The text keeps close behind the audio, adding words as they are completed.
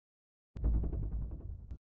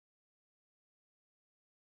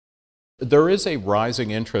there is a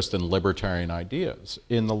rising interest in libertarian ideas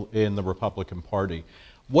in the Republican Party.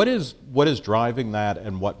 What is driving that,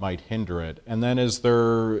 and what might hinder it? And then is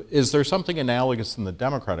there something analogous in the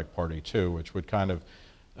Democratic Party too, which would kind of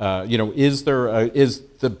is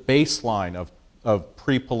the baseline of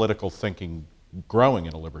pre-political thinking growing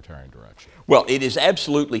in a libertarian direction? Well, it is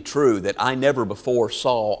absolutely true that I never before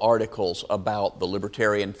saw articles about the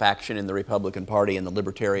libertarian faction in the Republican Party and the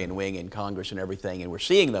libertarian wing in Congress and everything, and we're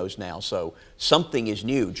seeing those now. So something is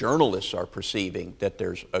new. Journalists are perceiving that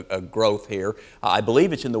there's a growth here. I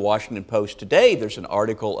believe it's in the Washington Post today. There's an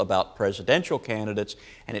article about presidential candidates,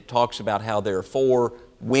 and it talks about how there are four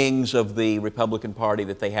wings of the Republican Party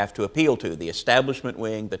that they have to appeal to: the establishment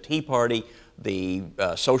wing, the Tea Party, the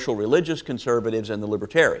social religious conservatives, and the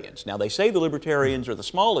libertarians. Now, they say the libertarians are the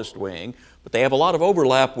smallest wing, but they have a lot of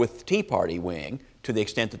overlap with the Tea Party wing, to the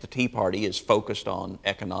extent that the Tea Party is focused on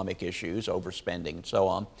economic issues, overspending, and so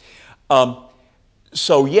on.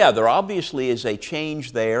 So yeah, there obviously is a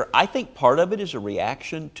change there. I think part of it is a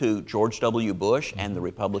reaction to George W. Bush and the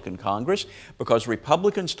Republican Congress, because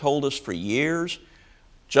Republicans told us for years,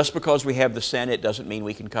 just because we have the Senate doesn't mean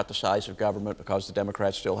we can cut the size of government, because the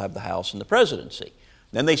Democrats still have the House and the presidency.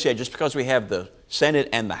 Then they said just because we have the Senate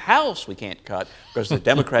and the House we can't cut, because the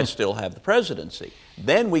Democrats still have the presidency.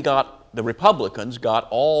 Then the Republicans got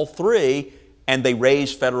all three, and they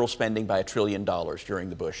raised federal spending by $1 trillion during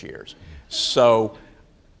the Bush years. So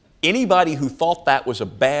anybody who thought that was a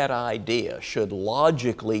bad idea should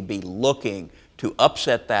logically be looking to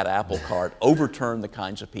upset that apple cart, overturn the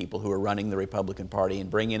kinds of people who are running the Republican Party, and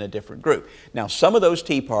bring in a different group. Now, some of those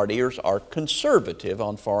Tea Partiers are conservative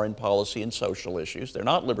on foreign policy and social issues. They're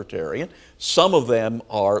not libertarian. Some of them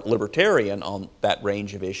are libertarian on that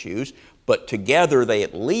range of issues, but together they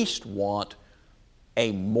at least want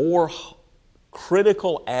a more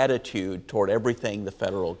critical attitude toward everything the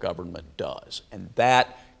federal government does, and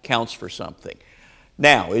that counts for something.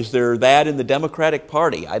 Now, is there that in the Democratic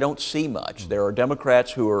Party? I don't see much. There are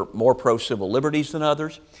Democrats who are more pro-civil liberties than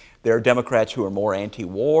others. There are Democrats who are more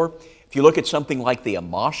anti-war. If you look at something like the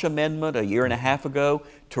Amash Amendment a year and a half ago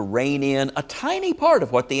to rein in a tiny part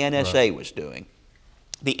of what the NSA was doing,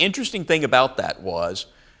 the interesting thing about that was,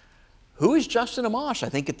 who is Justin Amash? I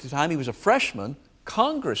think at the time he was a freshman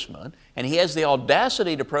congressman, and he has the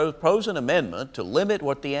audacity to propose an amendment to limit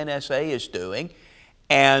what the NSA is doing.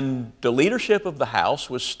 And the leadership of the House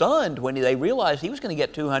was stunned when they realized he was going to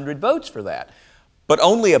get 200 votes for that, but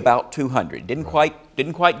only about 200. Didn't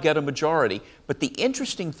quite get a majority. But the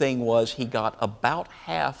interesting thing was he got about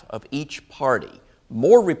half of each party.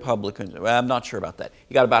 More Republicans, well, I'm not sure about that.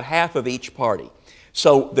 He got about half of each party.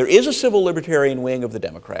 So there is a civil libertarian wing of the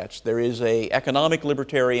Democrats. There is an economic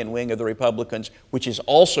libertarian wing of the Republicans, which is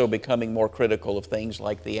also becoming more critical of things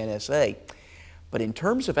like the NSA. But in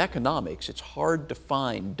terms of economics, it's hard to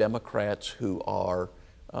find Democrats who are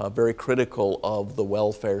very critical of the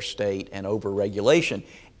welfare state and overregulation.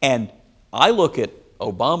 And I look at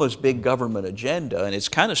Obama's big government agenda, and it's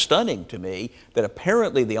kind of stunning to me that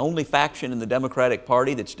apparently the only faction in the Democratic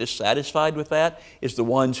Party that's dissatisfied with that is the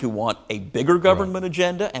ones who want a bigger government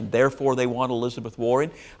agenda, and therefore they want Elizabeth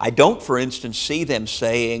Warren. I don't, for instance, see them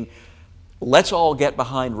saying, let's all get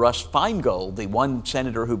behind Russ Feingold, the one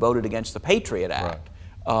senator who voted against the Patriot Act.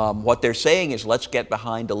 What they're saying is, let's get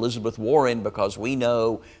behind Elizabeth Warren because we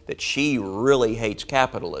know that she really hates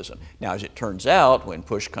capitalism. Now, as it turns out, when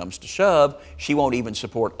push comes to shove, she won't even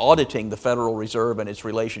support auditing the Federal Reserve and its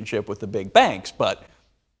relationship with the big banks. But